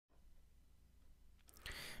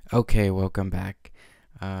Okay, welcome back.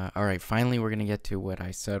 Alright, finally we're going to get to what I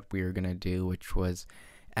said we were going to do, which was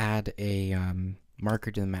add a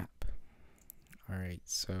marker to the map. Alright,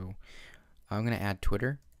 so I'm going to add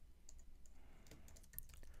Twitter.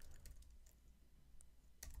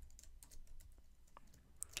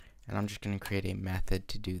 And I'm just going to create a method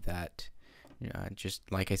to do that. Just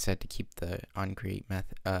like I said, to keep the onCreate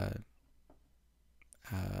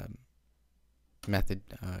method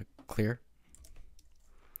clear.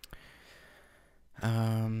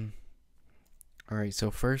 Alright,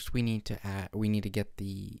 so first we need to get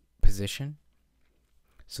the position.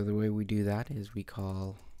 So the way we do that is we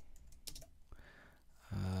call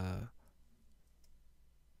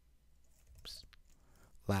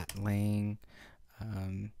lat_lang,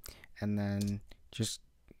 and then just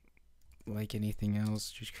like anything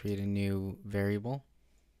else, just create a new variable.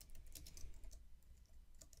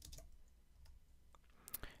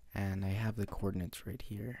 And I have the coordinates right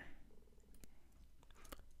here.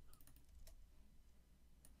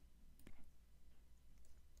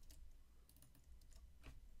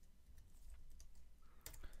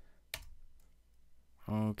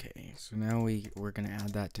 Okay, so now we're going to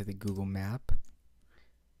add that to the Google map.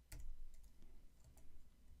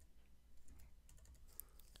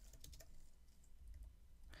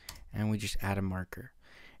 And we just add a marker.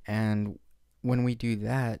 And when we do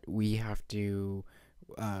that, we have to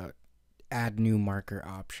add new marker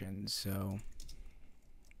options. So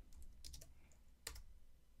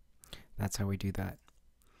that's how we do that.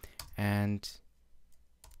 And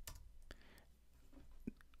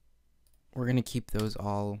we're going to keep those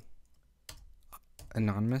all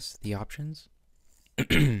anonymous, the options. So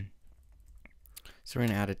we're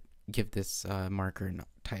going to give this marker a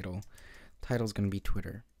title. Title is going to be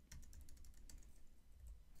Twitter.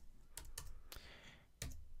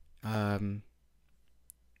 Then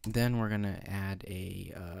we're going to add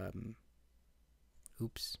a,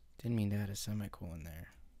 oops, didn't mean to add a semicolon there.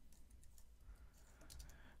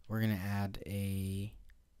 We're going to add a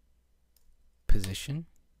position.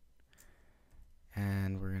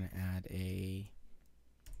 And we're going to add a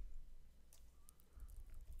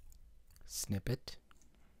snippet.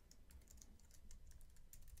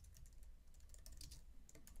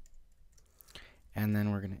 And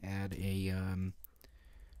then we're going to add a,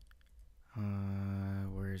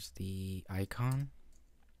 where's the icon?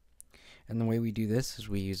 And the way we do this is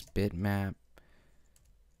we use bitmap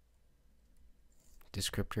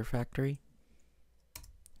descriptor factory.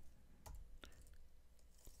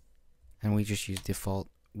 And we just use default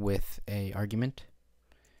with a argument.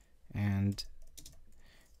 And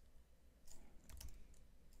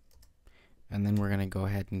then we're going to go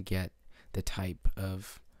ahead and get the type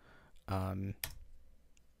of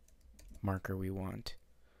marker we want.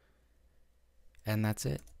 And that's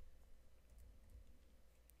it.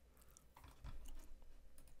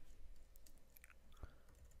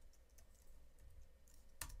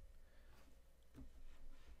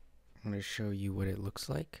 I'm going to show you what it looks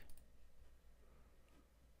like.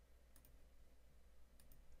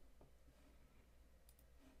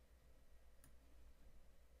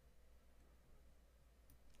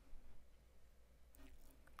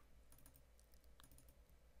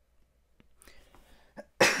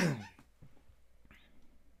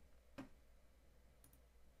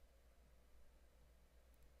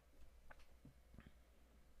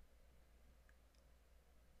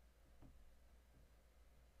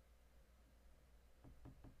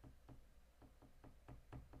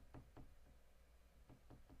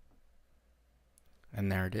 And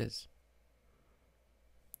there it is.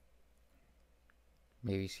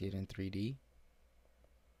 Maybe see it in 3D.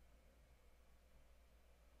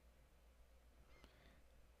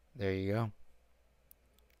 There you go.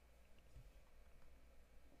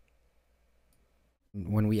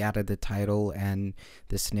 When we added the title and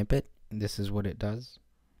the snippet, this is what it does.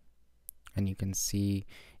 And you can see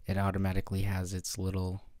it automatically has its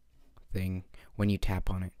little thing when you tap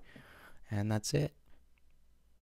on it. And that's it.